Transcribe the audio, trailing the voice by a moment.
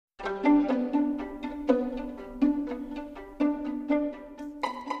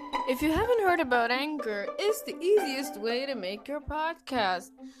If you haven't heard about Anchor, it's the easiest way to make your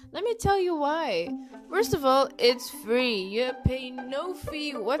podcast. Let me tell you why. First of all, it's free. You pay no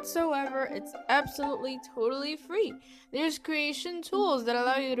fee whatsoever. It's absolutely totally free. There's creation tools that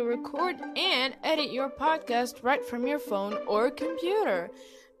allow you to record and edit your podcast right from your phone or computer.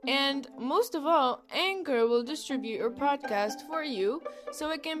 And most of all, Anchor will distribute your podcast for you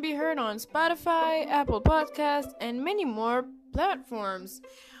so it can be heard on Spotify, Apple Podcasts, and many more platforms.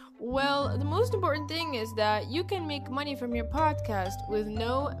 Well, the most important thing is that you can make money from your podcast with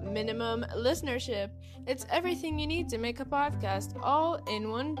no minimum listenership. It's everything you need to make a podcast all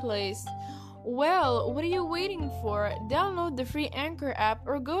in one place. Well, what are you waiting for? Download the free Anchor app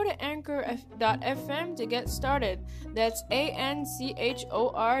or go to anchor.fm to get started. That's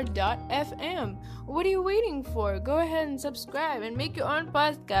ANCHOR.FM. What are you waiting for? Go ahead and subscribe and make your own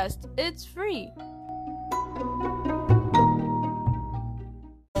podcast. It's free.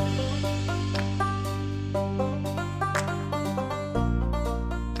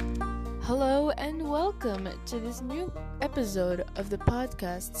 Hello and welcome to this new episode of the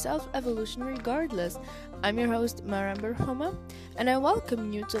podcast Self-Evolution Regardless. I'm your host Maramber Homa, and I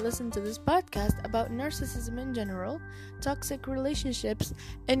welcome you to listen to this podcast about narcissism in general, toxic relationships,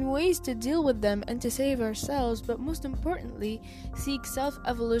 and ways to deal with them and to save ourselves, but most importantly, seek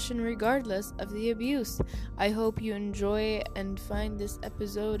self-evolution regardless of the abuse. I hope you enjoy and find this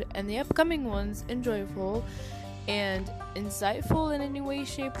episode and the upcoming ones enjoyable and insightful in any way,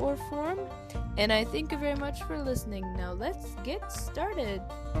 shape, or form. And I thank you very much for listening. Now let's get started.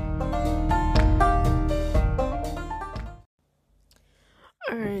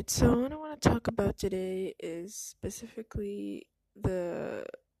 Alright, so what I want to talk about today is specifically the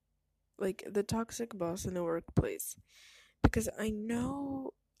toxic boss in the workplace. Because I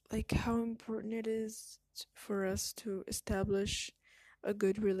know how important it is for us to establish a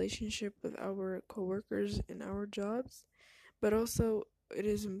good relationship with our coworkers in our jobs, but also it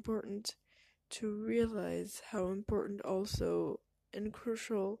is important to realize how important also and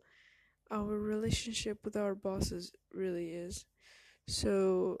crucial our relationship with our bosses really is.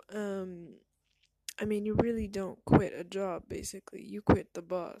 So, you really don't quit a job, basically. You quit the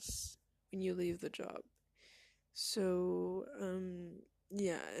boss when you leave the job. So,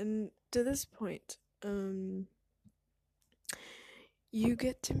 yeah, and to this point, you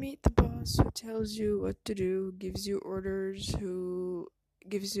get to meet the boss who tells you what to do, gives you orders, who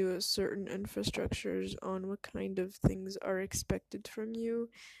gives you a certain infrastructures on what kind of things are expected from you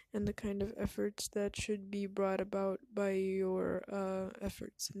and the kind of efforts that should be brought about by your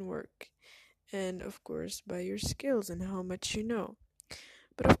efforts and work, and of course by your skills and how much you know.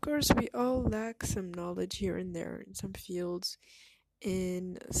 But of course we all lack some knowledge here and there in some fields,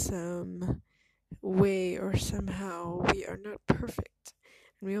 in some way or somehow. We are not perfect,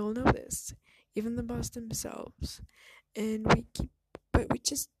 and we all know this, even the boss themselves. And we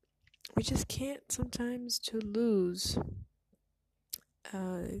just can't sometimes to lose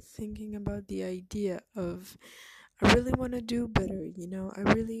thinking about the idea of, I really want to do better,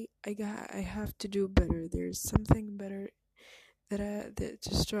 I have to do better. There's something better that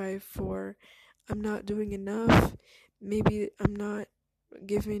to strive for. I'm not doing enough. Maybe I'm not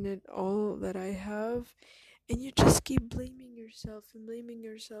giving it all that I have, and you just keep blaming yourself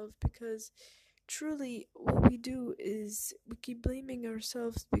because truly what we do is we keep blaming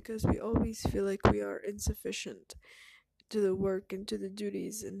ourselves because we always feel like we are insufficient to the work and to the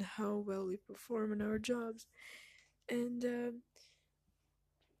duties and how well we perform in our jobs. And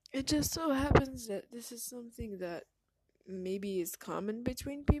it just so happens that this is something that maybe is common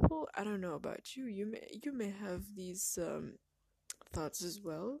between people. I don't know about you. You may have these thoughts as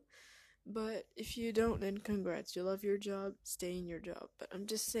well, but if you don't, then congrats. You love your job, stay in your job. But I'm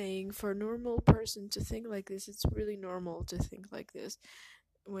just saying, for a normal person to think like this, it's really normal to think like this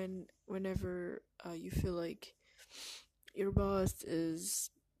whenever you feel like your boss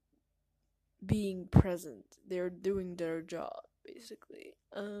is being present. They're doing their job, basically.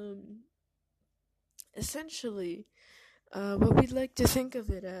 Essentially, what we'd like to think of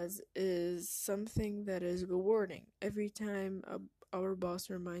it as is something that is rewarding. Every time our boss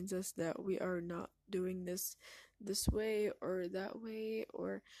reminds us that we are not doing this way or that way,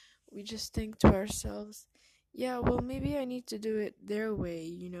 or we just think to ourselves, yeah, well, maybe I need to do it their way,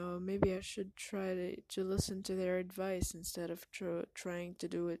 maybe I should try to listen to their advice instead of trying to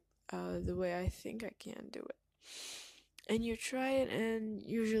do it the way I think I can do it. And you try it, and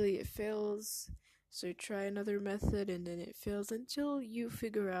usually it fails. So you try another method, and then it fails until you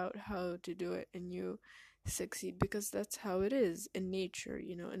figure out how to do it and you succeed, because that's how it is in nature,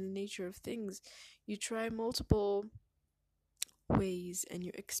 in the nature of things. You try multiple ways and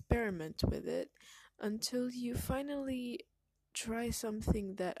you experiment with it until you finally try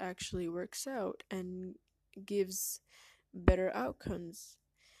something that actually works out and gives better outcomes,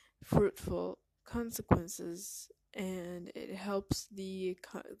 fruitful consequences, and it helps the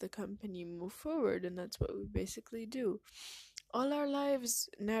company move forward. And that's what we basically do all our lives.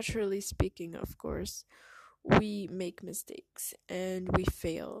 Naturally speaking, of course, we make mistakes and we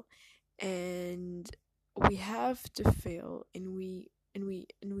fail, and we have to fail, and we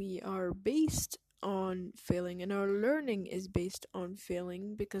are based on failing, and our learning is based on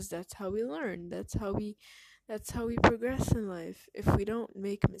failing, because that's how we learn, that's how we progress in life. If we don't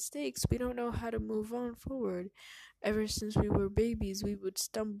make mistakes, we don't know how to move on forward. Ever since we were babies, we would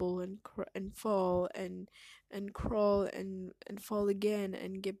stumble and fall and crawl and fall again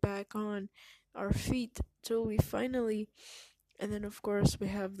and get back on our feet till we finally. And then of course we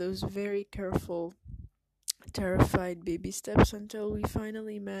have those very careful, terrified baby steps until we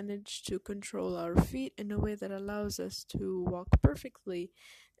finally manage to control our feet in a way that allows us to walk perfectly.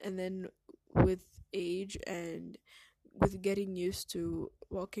 And then with age and with getting used to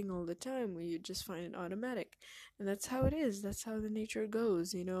walking all the time, we just find it automatic. And that's how it is. That's how the nature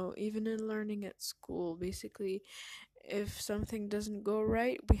goes, even in learning at school. Basically, if something doesn't go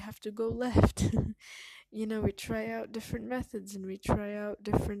right, we have to go left. We try out different methods and we try out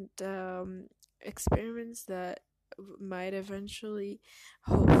different experiments that might eventually,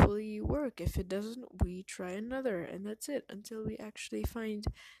 hopefully, work. If it doesn't, we try another, and that's it until we actually find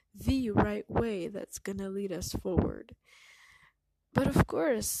the right way that's gonna lead us forward. But of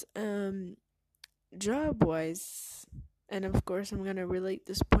course, job wise, and of course, I'm gonna relate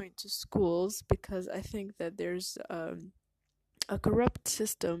this point to schools because I think that there's a corrupt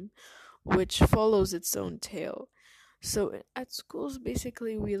system which follows its own tail. So at schools,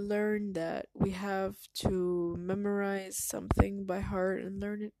 basically, we learn that we have to memorize something by heart and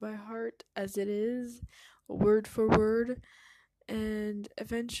learn it by heart as it is, word for word, and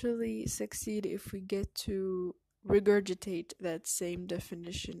eventually succeed if we get to regurgitate that same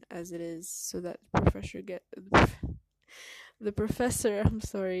definition as it is, so that the professor, I'm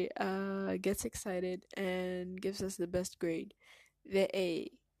sorry, gets excited and gives us the best grade, the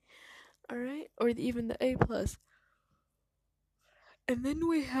A. All right, or even the A plus. And then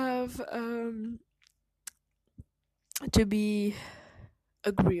we have to be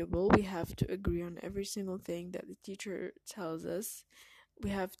agreeable. We have to agree on every single thing that the teacher tells us. We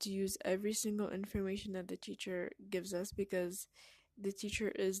have to use every single information that the teacher gives us, because the teacher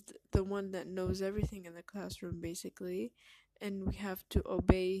is the one that knows everything in the classroom, basically. And we have to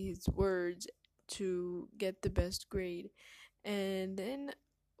obey his words to get the best grade. And then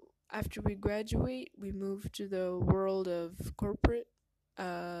after we graduate, we move to the world of corporate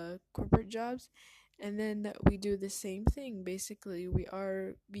jobs, and then we do the same thing. Basically, we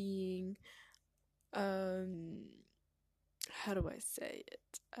are being um how do I say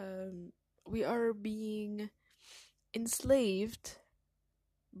it? We are being enslaved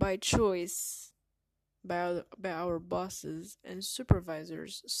by choice by our bosses and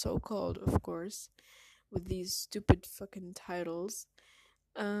supervisors, so called, of course, with these stupid fucking titles,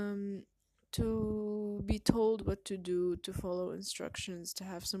 um to be told what to do, to follow instructions, to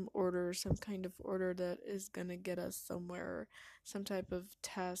have some order, some kind of order that is gonna get us somewhere, some type of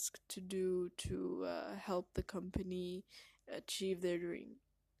task to do to help the company achieve their dream.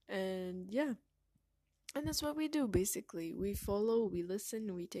 And yeah, and that's what we do. Basically, we follow, we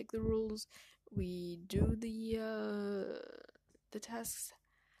listen, we take the rules, we do the tasks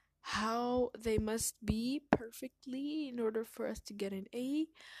how they must be perfectly in order for us to get an A.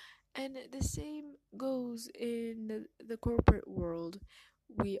 And the same goes in the corporate world.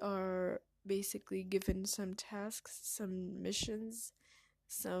 We are basically given some tasks, some missions,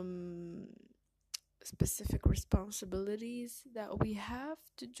 some specific responsibilities that we have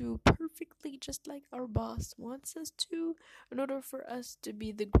to do perfectly, just like our boss wants us to, in order for us to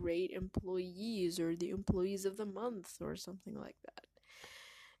be the great employees or the employees of the month or something like that.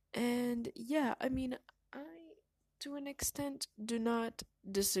 And yeah, I mean, I, to an extent, do not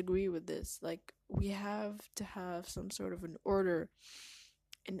disagree with this. Like, we have to have some sort of an order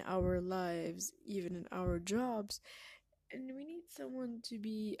in our lives, even in our jobs, and we need someone to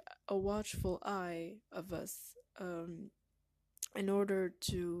be a watchful eye of us, in order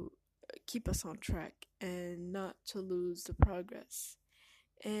to keep us on track and not to lose the progress,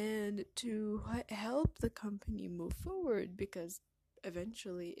 and to help the company move forward, because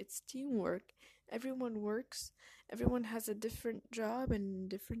eventually it's teamwork. Everyone works, everyone has a different job and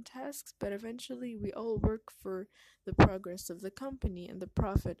different tasks, but eventually we all work for the progress of the company and the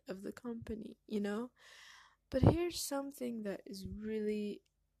profit of the company. But here's something that is really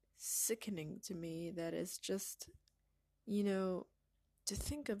sickening to me, that is just, you know, to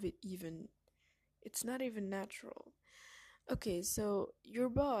think of it even, it's not even natural. Okay, so your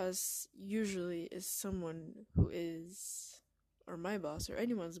boss usually is someone who is, or my boss, or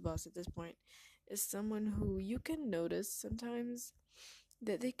anyone's boss at this point, is someone who you can notice sometimes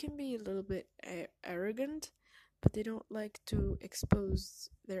that they can be a little bit arrogant, but they don't like to expose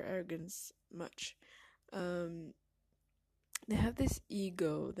their arrogance much. Um, they have this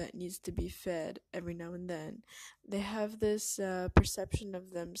ego that needs to be fed every now and then. They have this perception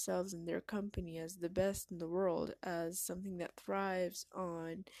of themselves and their company as the best in the world, as something that thrives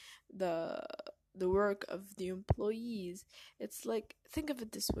on the the work of the employees. It's like, think of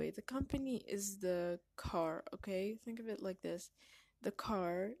it this way: the company is the car. Okay, think of it like this: the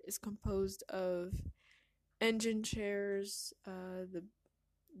car is composed of engine, chairs, the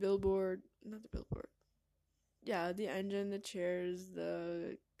billboard, not the billboard, yeah, the engine, the chairs,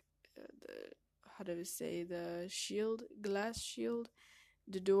 the how do we say, the shield, glass shield,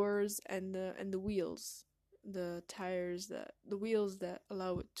 the doors, and the wheels, the tires, that the wheels that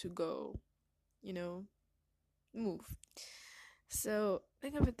allow it to go, you know, move. So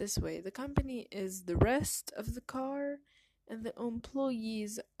think of it this way: the company is the rest of the car, and the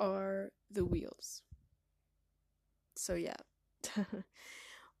employees are the wheels. So yeah.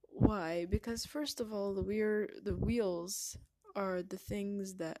 Why? Because first of all, the wheels are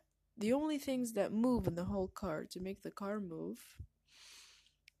the only things that move in the whole car to make the car move.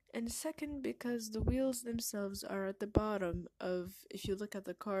 And second, because the wheels themselves are at the bottom of, if you look at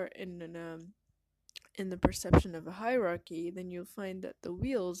the car in the perception of a hierarchy, then you'll find that the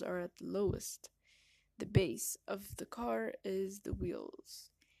wheels are at the lowest. The base of the car is the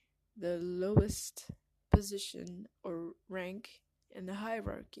wheels, the lowest position or rank in the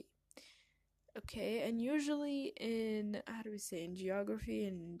hierarchy. Okay, and usually in, how do we say, in geography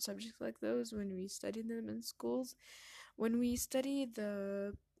and subjects like those, when we study them in schools, when we study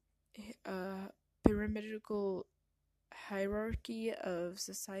the uh, pyramidal hierarchy of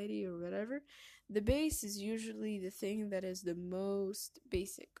society or whatever, the base is usually the thing that is the most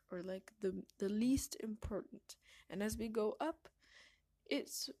basic, or like the least important. And as we go up,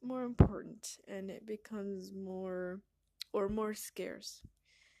 it's more important and it becomes more or more scarce.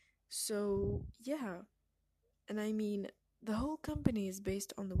 So, yeah, and I mean, the whole company is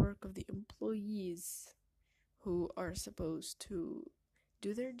based on the work of the employees, who are supposed to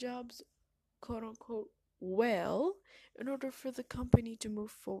do their jobs, quote unquote, well, in order for the company to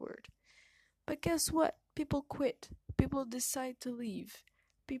move forward. But guess what? People quit. People decide to leave.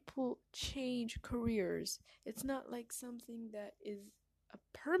 People change careers. It's not like something that is a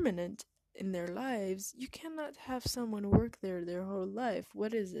permanent in their lives. You cannot have someone work there their whole life.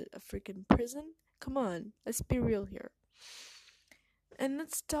 What is it? A freaking prison? Come on, let's be real here. And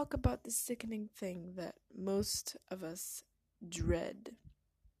let's talk about the sickening thing that most of us dread.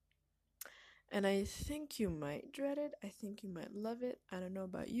 And I think you might dread it. I think you might love it. I don't know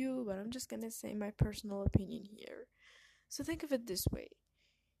about you, but I'm just gonna say my personal opinion here. So think of it this way: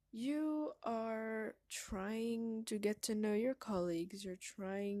 you are trying to get to know your colleagues, you're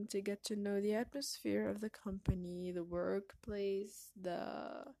trying to get to know the atmosphere of the company, the workplace,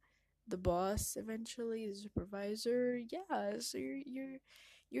 the boss, eventually the supervisor. Yeah, so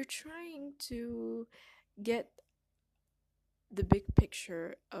you're trying to get the big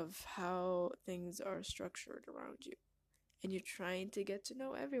picture of how things are structured around you, and you're trying to get to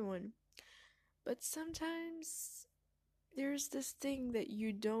know everyone. But sometimes there's this thing that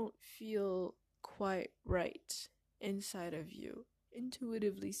you don't feel quite right inside of you,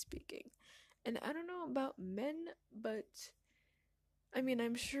 intuitively speaking. And I don't know about men, but I mean,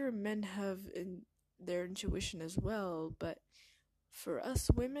 I'm sure men have their intuition as well, but for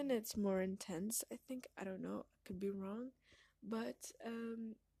us women, it's more intense. I think, I don't know, I could be wrong, but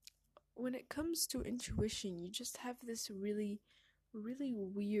when it comes to intuition, you just have this really, really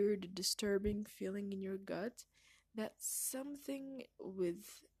weird, disturbing feeling in your gut that something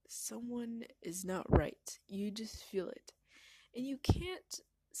with someone is not right. You just feel it, and you can't.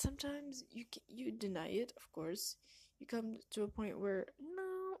 Sometimes you deny it. Of course, you come to a point where,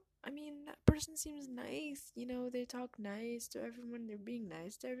 no, I mean, that person seems nice. They talk nice to everyone. They're being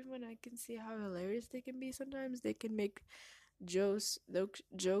nice to everyone. I can see how hilarious they can be. Sometimes they can make jokes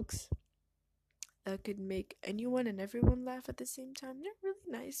that could make anyone and everyone laugh at the same time. They're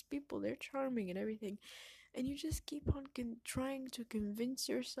really nice people. They're charming and everything. And you just keep on trying to convince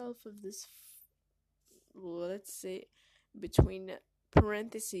yourself of this, well, let's say, between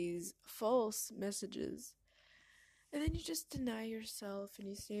parentheses, false messages And then you just deny yourself and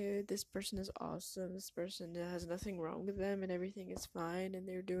you say this person is awesome, this person has nothing wrong with them and everything is fine and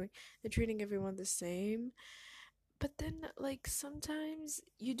they're treating everyone the same. But then like sometimes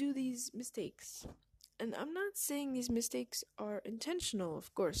you do these mistakes. And I'm not saying these mistakes are intentional,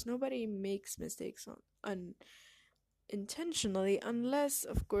 of course. Nobody makes mistakes on unintentionally unless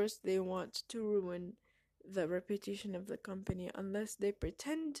of course they want to ruin the reputation of the company, unless they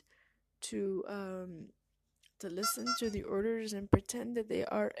pretend to listen to the orders and pretend that they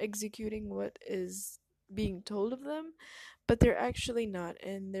are executing what is being told of them, but they're actually not,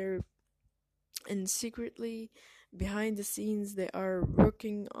 and secretly behind the scenes they are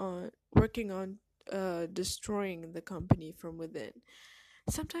working on destroying the company from within.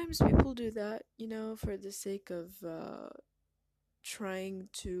 Sometimes people do that, for the sake of trying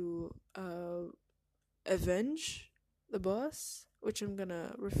to avenge the boss, which I'm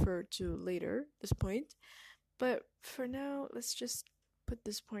gonna refer to later, this point. But for now, let's just put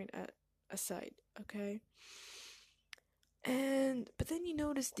this point aside, okay? But then you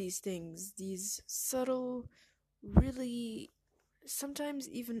notice these things, these subtle, really sometimes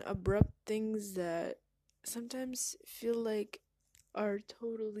even abrupt things that sometimes feel like are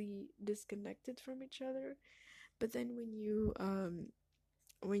totally disconnected from each other. But then when you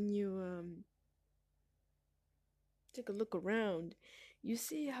take a look around, you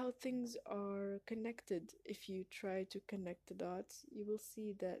see how things are connected. If you try to connect the dots, you will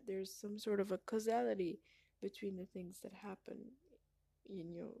see that there's some sort of a causality between the things that happen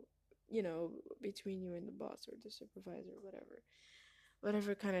in between you and the boss or the supervisor,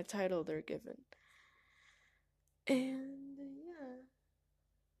 whatever kind of title they're given. And yeah,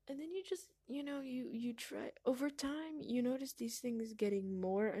 and then you just you try over time, you notice these things getting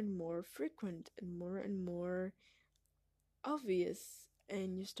more and more frequent and more obvious,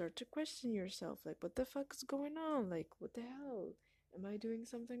 and you start to question yourself, like what the fuck is going on, like what the hell, am I doing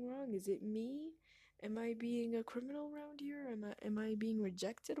something wrong? Is it me? Am I being a criminal around here? Am I being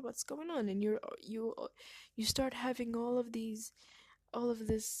rejected? What's going on? And you start having all of this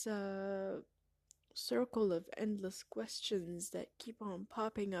circle of endless questions that keep on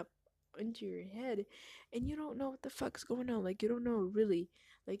popping up into your head, and you don't know what the fuck's going on. Like, you don't know really.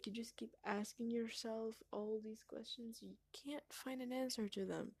 Like, you just keep asking yourself all these questions. You can't find an answer to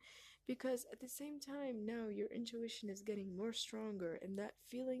them because at the same time, now your intuition is getting more stronger, and that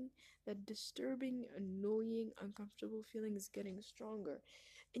feeling, that disturbing, annoying, uncomfortable feeling is getting stronger.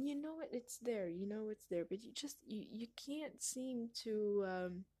 And you know it's there, it's there, but you can't seem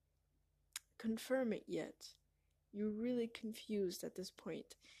to confirm it yet. You're really confused at this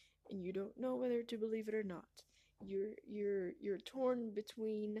point, and you don't know whether to believe it or not. You're torn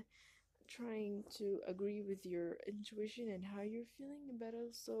between trying to agree with your intuition and how you're feeling, but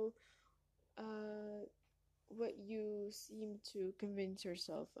also uh what you seem to convince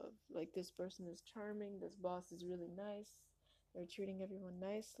yourself of. Like, this person is charming, this boss is really nice, they're treating everyone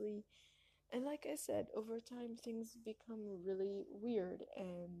nicely. And like I said, over time things become really weird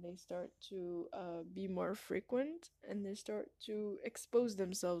and they start to be more frequent and they start to expose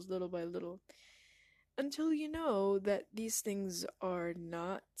themselves little by little until you know that these things are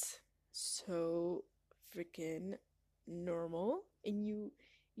not so freaking normal, and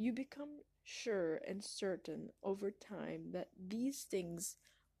you become sure and certain over time that these things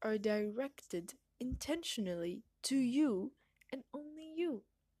are directed intentionally to you and only you,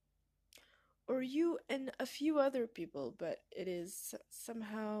 or you and a few other people, but it is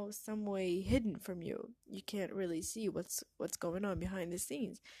somehow some way hidden from you. You can't really see what's going on behind the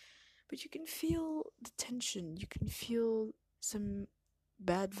scenes, but you can feel the tension, you can feel some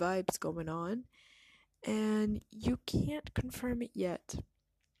bad vibes going on, and you can't confirm it yet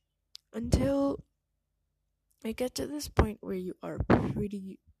until I get to this point where you are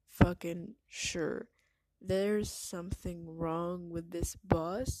pretty fucking sure there's something wrong with this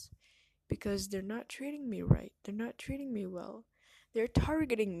boss, because they're not treating me right. They're not treating me well. They're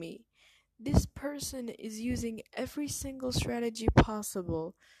targeting me. This person is using every single strategy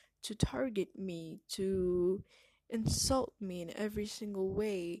possible to target me, to insult me in every single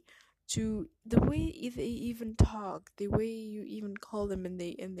way, to the way they even talk, the way you even call them and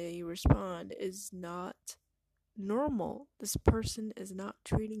they respond is not normal. This person is not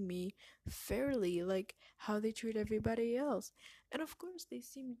treating me fairly, like how they treat everybody else. And of course, they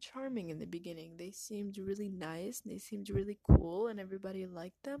seemed charming in the beginning. They seemed really nice, and they seemed really cool, and everybody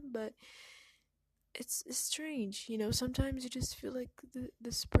liked them. But it's strange, Sometimes you just feel like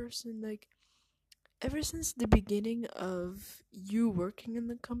this person, like ever since the beginning of you working in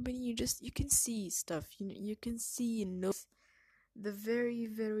the company, you can see stuff. You can see and know the very,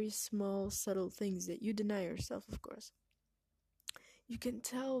 very small, subtle things that you deny yourself, of course, you can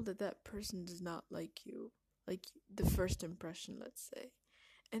tell that that person does not like you, like the first impression, let's say.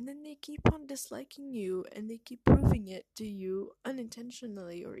 And then they keep on disliking you and they keep proving it to you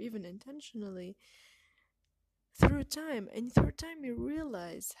unintentionally or even intentionally through time. And through time, you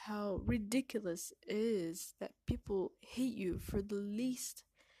realize how ridiculous it is that people hate you for the least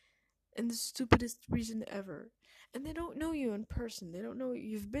and the stupidest reason ever. And they don't know you in person. They don't know what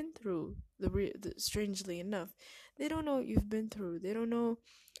you've been through. Strangely enough, they don't know what you've been through. They don't know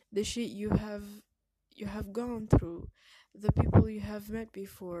the shit you have gone through, the people you have met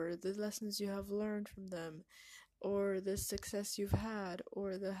before, the lessons you have learned from them, or the success you've had,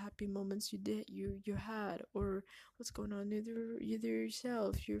 or the happy moments you had, or what's going on with either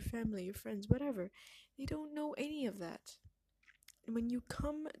yourself, your family, your friends, whatever. They don't know any of that. And when you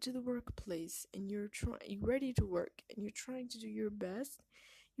come to the workplace and you're ready to work and you're trying to do your best,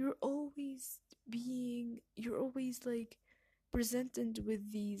 you're always like presented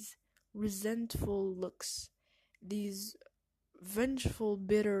with these resentful looks, these vengeful,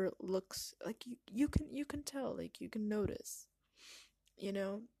 bitter looks. Like you can tell, like you can notice, you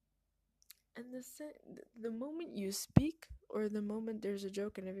know. And the moment you speak, or the moment there's a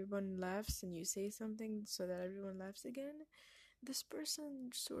joke and everyone laughs, and you say something so that everyone laughs again, this person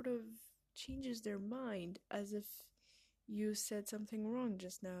sort of changes their mind, as if you said something wrong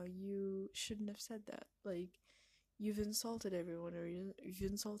just now. You shouldn't have said that. Like, you've insulted everyone, or you've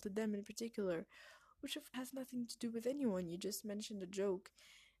insulted them in particular, which has nothing to do with anyone. You just mentioned a joke.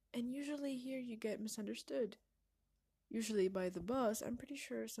 And usually here you get misunderstood. Usually by the boss. I'm pretty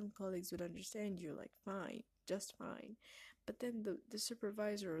sure some colleagues would understand you, like, fine, just fine. But then the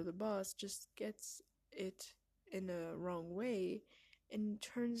supervisor or the boss just gets it in a wrong way and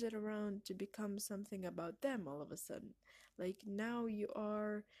turns it around to become something about them all of a sudden. Like, now you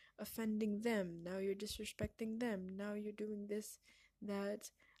are offending them, now you're disrespecting them, now you're doing this that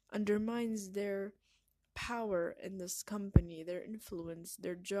undermines their power in this company, their influence,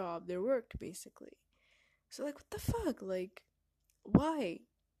 their job, their work, basically. So, like, what the fuck? Like, why?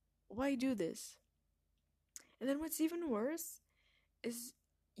 Why do this? And then what's even worse is,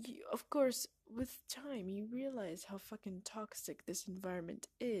 of course, with time, you realize how fucking toxic this environment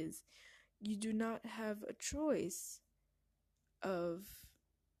is. You do not have a choice of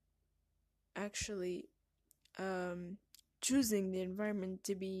actually choosing the environment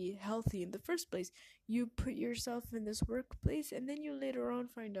to be healthy in the first place. You put yourself in this workplace and then you later on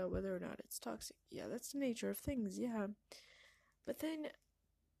find out whether or not it's toxic. Yeah, that's the nature of things, yeah. But then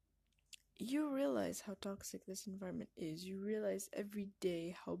you realize how toxic this environment is. You realize every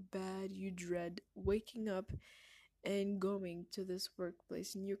day how bad you dread waking up and going to this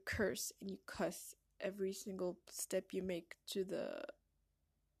workplace, and you curse and you cuss every single step you make to the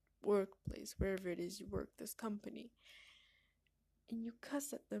workplace, wherever it is you work, this company. And you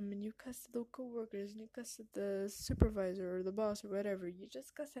cuss at them, and you cuss at the co-workers, and you cuss at the supervisor or the boss or whatever. You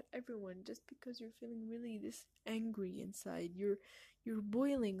just cuss at everyone just because you're feeling really this angry inside. You're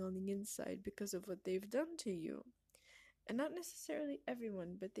boiling on the inside because of what they've done to you. And not necessarily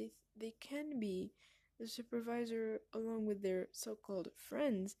everyone, but they can be, the supervisor along with their so-called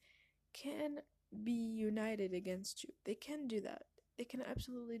friends can be united against you. They can do that. They can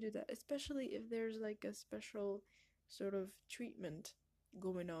absolutely do that, especially if there's like a special sort of treatment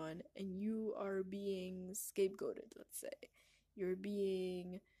going on and you are being scapegoated, let's say. You're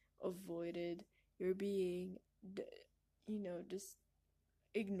being avoided, you're being, just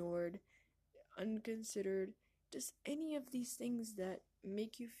ignored, unconsidered, just any of these things that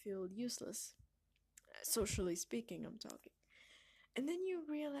make you feel useless, socially speaking, I'm talking. And then you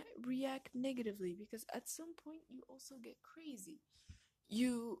react negatively because at some point you also get crazy.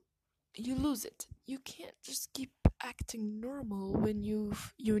 You lose it. You can't just keep acting normal when you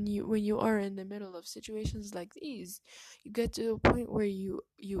are in the middle of situations like these. You get to a point where you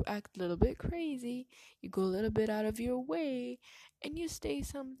act a little bit crazy, you go a little bit out of your way, and you say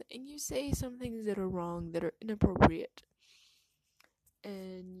some things that are wrong, that are inappropriate,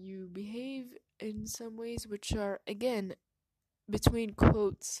 and you behave in some ways which are, again, between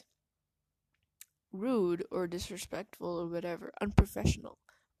quotes, rude or disrespectful or whatever, unprofessional.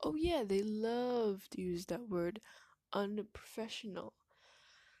 Oh yeah, they love to use that word, unprofessional.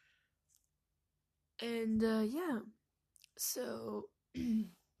 And yeah, so and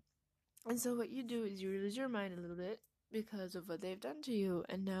so what you do is you lose your mind a little bit because of what they've done to you,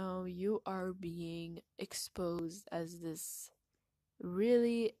 and now you are being exposed as this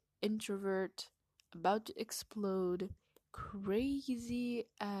really introvert, about to explode, crazy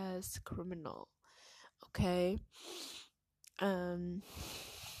ass criminal. Okay? Um,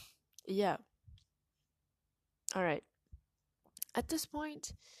 yeah. All right. At this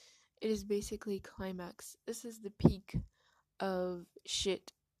point, it is basically climax. This is the peak of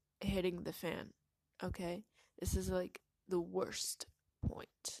shit hitting the fan. Okay? This is like the worst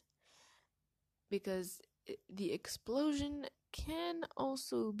point. Because the explosion can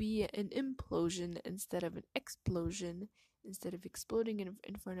also be an implosion instead of an explosion. Instead of exploding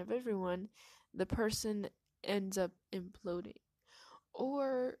in front of everyone, the person ends up imploding.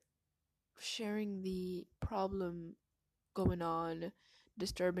 Or sharing the problem going on,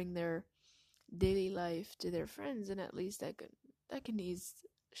 disturbing their daily life to their friends, and at least that can ease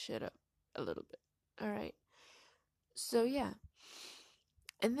shit up a little bit. All right. So yeah,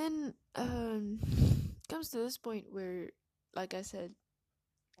 and then comes to this point where, like I said,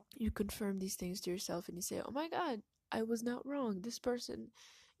 you confirm these things to yourself and you say, "Oh my God, I was not wrong. This person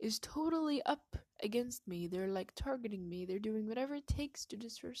is totally up against me. They're like targeting me. They're doing whatever it takes to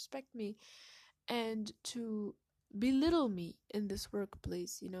disrespect me and to belittle me in this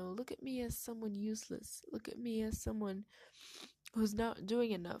workplace. Look at me as someone useless. Look at me as someone who's not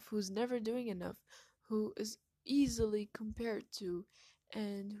doing enough, who's never doing enough, who is easily compared to,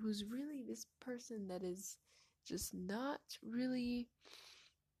 and who's really this person that is just not really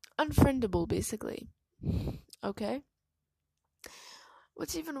unfriendable, basically." Okay?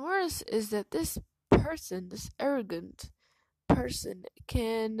 What's even worse is that this person, this arrogant person,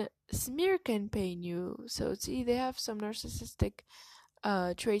 can smear campaign you. So see, they have some narcissistic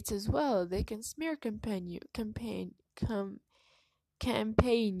traits as well. They can smear campaign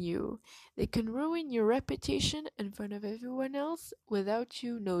you. They can ruin your reputation in front of everyone else without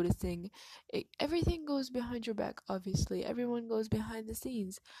you noticing. Everything goes behind your back, obviously. Everyone goes behind the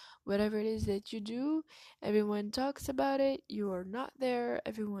scenes. Whatever it is that you do, everyone talks about it. You are not there.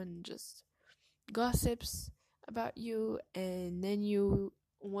 Everyone just gossips about you, and then you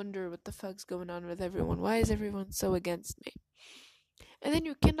wonder what the fuck's going on with everyone. Why is everyone so against me? And then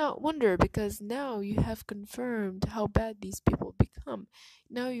you cannot wonder because now you have confirmed how bad these people become.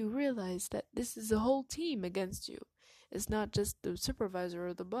 Now you realize that this is a whole team against you. It's not just the supervisor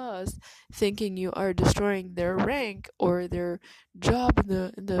or the boss thinking you are destroying their rank or their job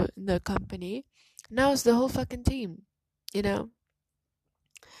in the company. Now it's the whole fucking team, you know?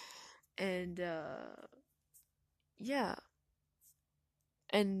 And yeah,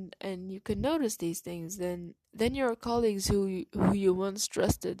 and you can notice these things, then your colleagues who you once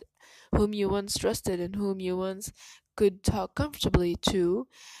trusted, and whom you once could talk comfortably to,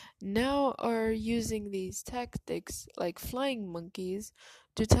 now are using these tactics like flying monkeys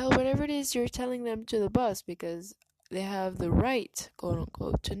to tell whatever it is you're telling them to the boss, because they have the right, quote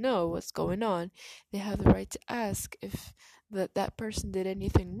unquote, to know what's going on. They have the right to ask if that person did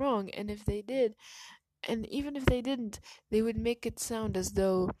anything wrong, and if they did, and even if they didn't, they would make it sound as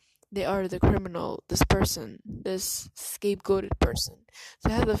though they are the criminal, this person, this scapegoated person.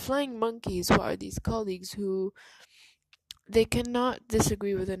 So I have the flying monkeys, who are these colleagues who they cannot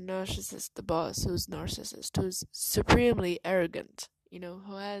disagree with a narcissist, the boss who's narcissist, who's supremely arrogant,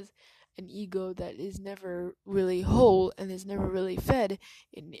 who has an ego that is never really whole and is never really fed.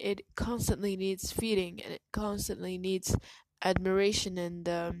 It constantly needs feeding, and it constantly needs admiration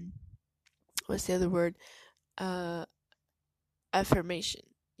and what's the other word? Uh, affirmation.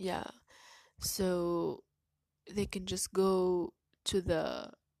 Yeah. So they can just go to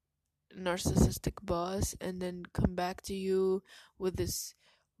the narcissistic boss and then come back to you with this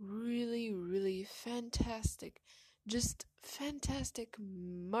really, really fantastic,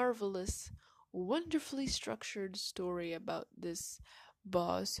 marvelous, wonderfully structured story about this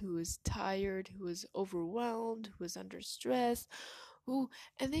boss who is tired, who is overwhelmed, who is under stress, who,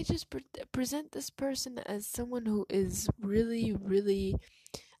 and they just present this person as someone who is really, really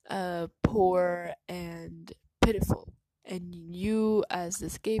poor and pitiful. And you, as the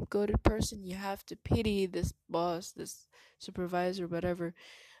scapegoated person, you have to pity this boss, this supervisor, whatever,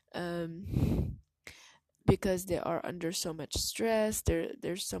 because they are under so much stress.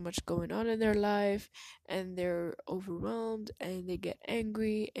 There's so much going on in their life, and they're overwhelmed, and they get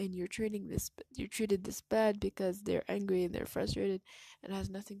angry, and you're treated this bad because they're angry and they're frustrated, and it has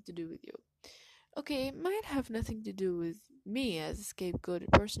nothing to do with you. Okay, it might have nothing to do with me as a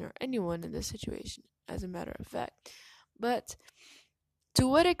scapegoated person or anyone in this situation, as a matter of fact. But to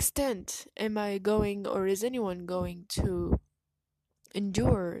what extent am I going, or is anyone going to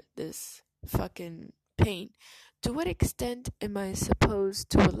endure this fucking pain? To what extent am I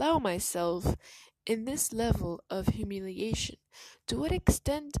supposed to allow myself in this level of humiliation? To what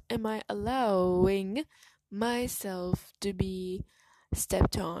extent am I allowing myself to be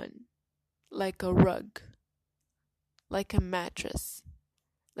stepped on like a rug? like a mattress,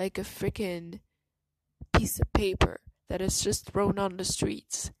 like a freaking piece of paper that is just thrown on the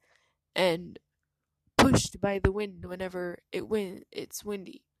streets and pushed by the wind whenever it's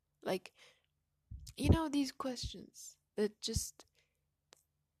windy. Like, these questions that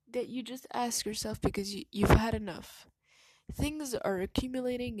you just ask yourself because you've had enough. Things are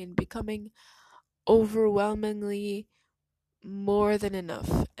accumulating and becoming overwhelmingly more than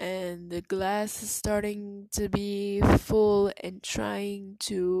enough, and the glass is starting to be full and trying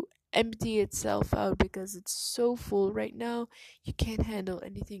to empty itself out because it's so full right now. You can't handle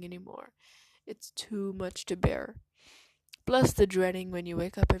anything anymore. It's too much to bear. Plus the dreading when you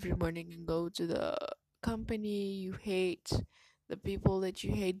wake up every morning and go to the company you hate, the people that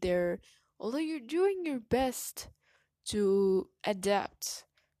you hate there, although you're doing your best to adapt,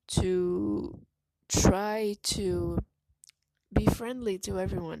 to try to be friendly to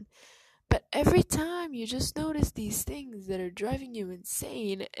everyone. But every time you just notice these things that are driving you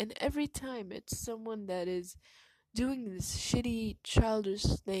insane, and every time it's someone that is doing this shitty, childish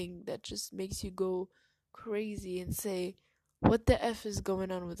thing that just makes you go crazy and say, what the F is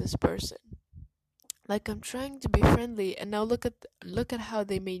going on with this person? Like, I'm trying to be friendly, and now look at how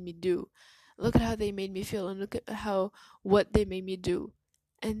they made me do. Look at how they made me feel, and look at how what they made me do.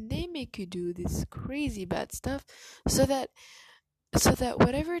 And they make you do this crazy bad stuff so that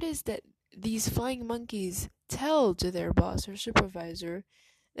whatever it is that these flying monkeys tell to their boss or supervisor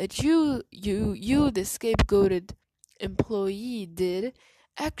that you the scapegoated employee did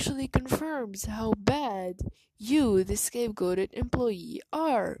actually confirms how bad you the scapegoated employee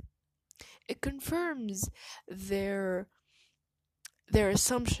are. It confirms their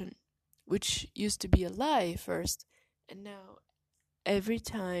assumption, which used to be a lie first, and now every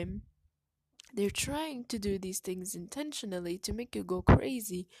time they're trying to do these things intentionally to make you go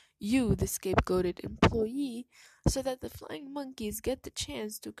crazy, you, the scapegoated employee, so that the flying monkeys get the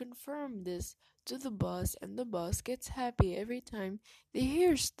chance to confirm this to the boss, and the boss gets happy every time they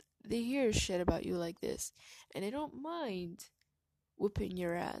hear shit about you like this, and they don't mind whooping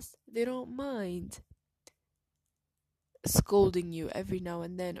your ass. They don't mind scolding you every now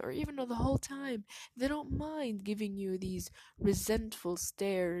and then, or even the whole time. They don't mind giving you these resentful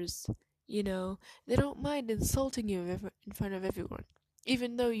stares. They don't mind insulting you in front of everyone,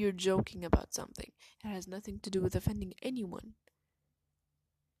 even though you're joking about something. It has nothing to do with offending anyone.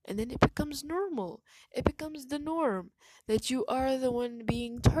 And then it becomes normal. It becomes the norm that you are the one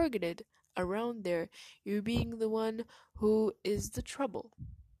being targeted around there. You're being the one who is the trouble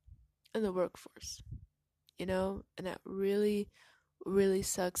in the workforce. And that really, really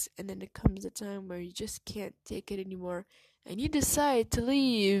sucks. And then it comes a time where you just can't take it anymore and you decide to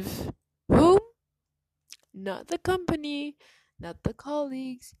leave. Whom? Not the company, not the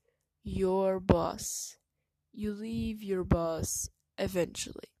colleagues, your boss. You leave your boss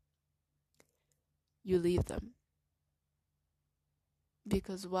eventually. You leave them.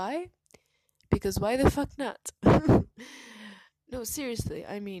 Because why? Because why the fuck not? No, seriously,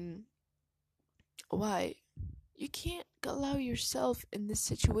 I mean, why? You can't allow yourself in this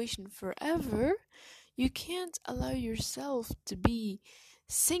situation forever. You can't allow yourself to be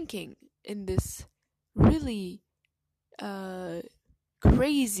sinking in this really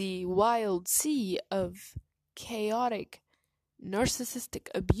crazy, wild sea of chaotic, narcissistic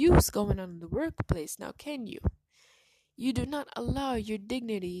abuse going on in the workplace. Now, can you? You do not allow your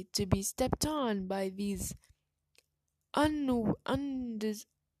dignity to be stepped on by these how do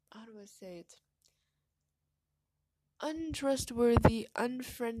I say it? Untrustworthy,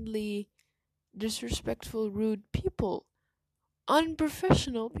 unfriendly, disrespectful, rude people,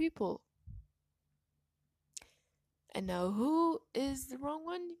 unprofessional people. And now who is the wrong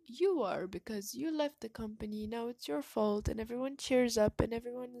one? You are, because you left the company. Now it's your fault, and everyone cheers up, and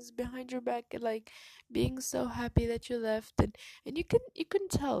everyone is behind your back, and like being so happy that you left. And you can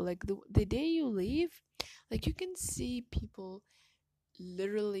tell, like, the day you leave, like, you can see people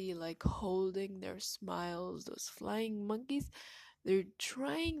literally like holding their smiles, those flying monkeys. They're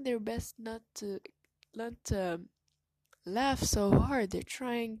trying their best not to laugh so hard. They're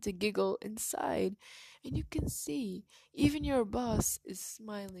trying to giggle inside, and you can see even your boss is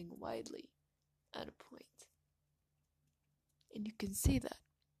smiling widely at a point. And you can see that.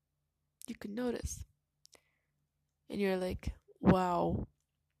 You can notice. And you're like, wow,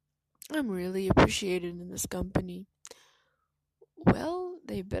 I'm really appreciated in this company. Well,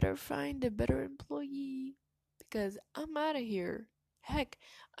 they better find a better employee, because I'm out of here. Heck,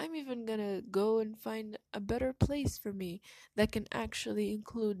 I'm even gonna go and find a better place for me that can actually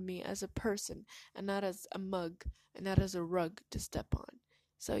include me as a person and not as a mug and not as a rug to step on.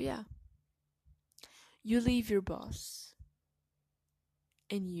 So, yeah, You leave your boss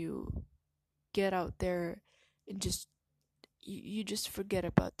and you get out there and you just forget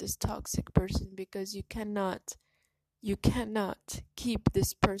about this toxic person, because you cannot keep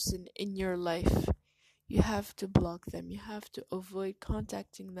this person in your life. You have to block them. You have to avoid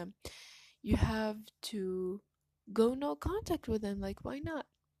contacting them. You have to go no contact with them. Like, why not?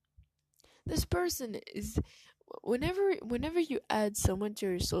 This person is, whenever you add someone to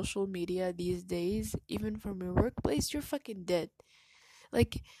your social media these days, even from your workplace, you're fucking dead.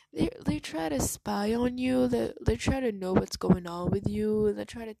 Like, they try to spy on you, they try to know what's going on with you, they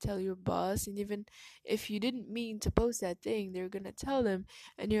try to tell your boss, and even if you didn't mean to post that thing, they're gonna tell them.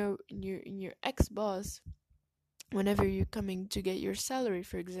 And your ex boss, whenever you're coming to get your salary,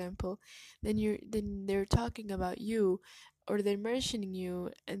 for example, then they're talking about you, or they're mentioning you,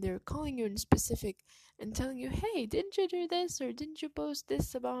 and they're calling you in specific and telling you, hey, didn't you do this, or didn't you post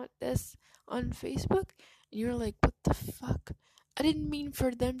this about this on Facebook? And you're like, what the fuck? I didn't mean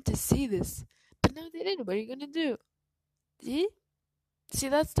for them to see this, but now they did. What are you gonna do? See,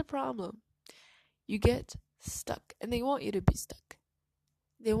 that's the problem. You get stuck, and they want you to be stuck.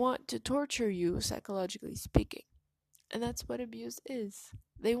 They want to torture you, psychologically speaking. And that's what abuse is.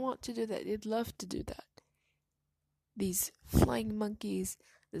 They want to do that. They'd love to do that. These flying monkeys,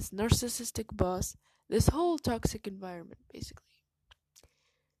 this narcissistic boss, this whole toxic environment, basically.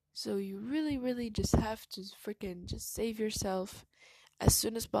 So you really, really just have to freaking just save yourself as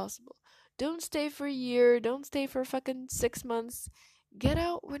soon as possible. Don't stay for a year. Don't stay for fucking 6 months. Get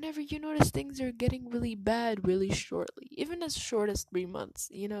out whenever you notice things are getting really bad really shortly. Even as short as 3 months,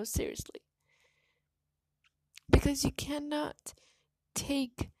 seriously. Because you cannot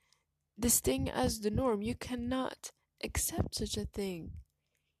take this thing as the norm. You cannot accept such a thing.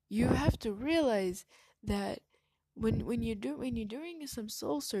 You have to realize that when you're doing some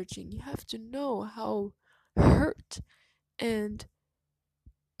soul searching, you have to know how hurt and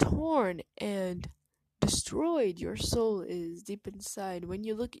torn and destroyed your soul is deep inside when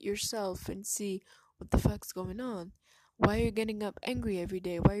you look at yourself and see what the fuck's going on. Why you're getting up angry every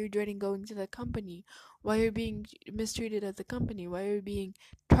day? Why you're dreading going to the company? Why you're being mistreated at the company? Why you're being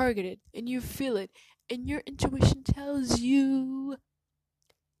targeted? And you feel it, and your intuition tells you,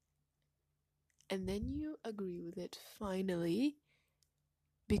 and then you agree with it finally,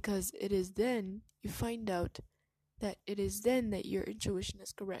 because it is then you find out that it is then that your intuition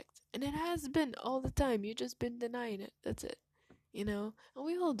is correct. And it has been all the time. You just been denying it. That's it. And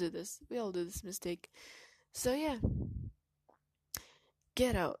we all do this. We all do this mistake. So yeah,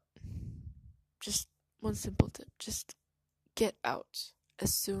 get out. Just one simple tip. Just get out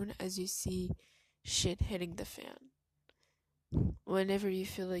as soon as you see shit hitting the fan. Whenever you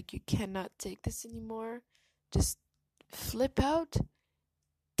feel like you cannot take this anymore, just flip out.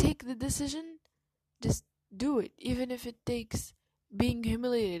 Take the decision. Just do it, even if it takes being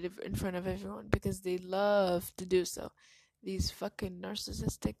humiliated in front of everyone, because they love to do so. These fucking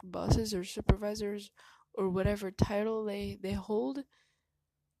narcissistic bosses or supervisors or whatever title they hold,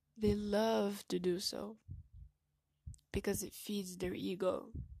 they love to do so because it feeds their ego,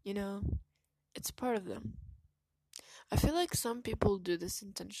 It's part of them. I feel like some people do this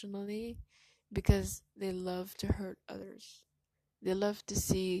intentionally because they love to hurt others. They love to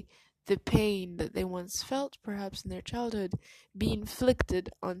see the pain that they once felt, perhaps in their childhood, be inflicted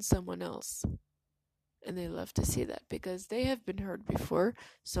on someone else. And they love to see that because they have been hurt before,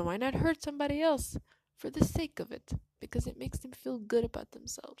 so why not hurt somebody else for the sake of it? Because it makes them feel good about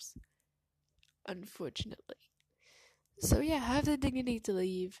themselves. Unfortunately. So yeah, have the dignity to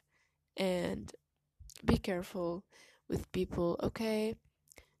leave and be careful with people, okay?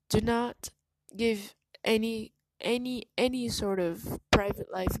 Do not give any sort of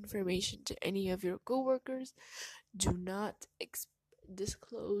private life information to any of your coworkers. Do not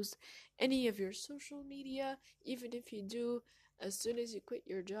disclose any of your social media. Even if you do, as soon as you quit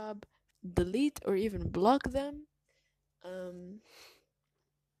your job, delete or even block them. And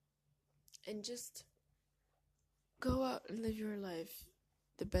just go out and live your life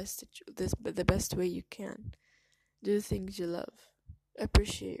the best way you can. Do the things you love.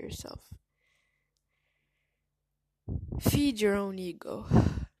 Appreciate yourself. Feed your own ego.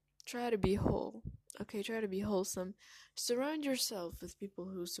 Try to be whole. Okay, try to be wholesome. Surround yourself with people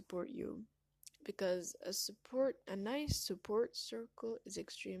who support you, because a nice support circle is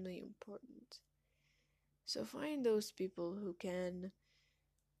extremely important. So find those people who can,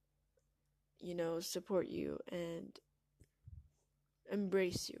 support you and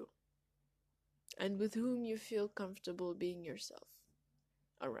embrace you, and with whom you feel comfortable being yourself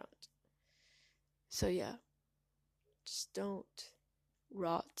around. So yeah, just don't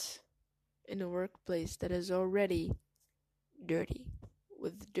rot in a workplace that is already dirty,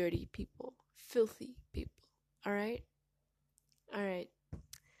 with dirty people, filthy people. Alright? Alright.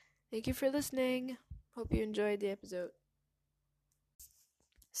 Thank you for listening. Hope you enjoyed the episode.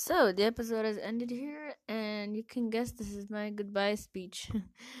 So, the episode has ended here, and you can guess this is my goodbye speech.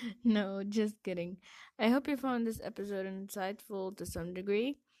 No, just kidding. I hope you found this episode insightful to some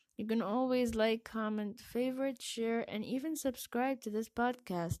degree. You can always like, comment, favorite, share, and even subscribe to this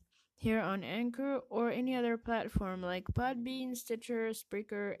podcast here on Anchor or any other platform like Podbean, Stitcher,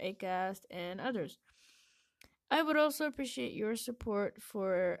 Spreaker, Acast, and others. I would also appreciate your support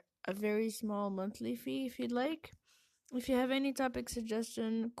for a very small monthly fee if you'd like. If you have any topic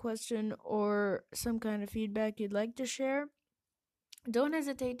suggestion, question, or some kind of feedback you'd like to share, don't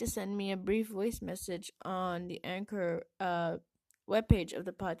hesitate to send me a brief voice message on the Anchor webpage of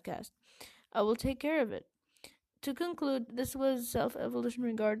the podcast. I will take care of it. To conclude, this was Self Evolution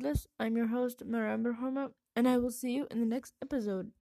Regardless. I'm your host, Maram Barhoma, and I will see you in the next episode.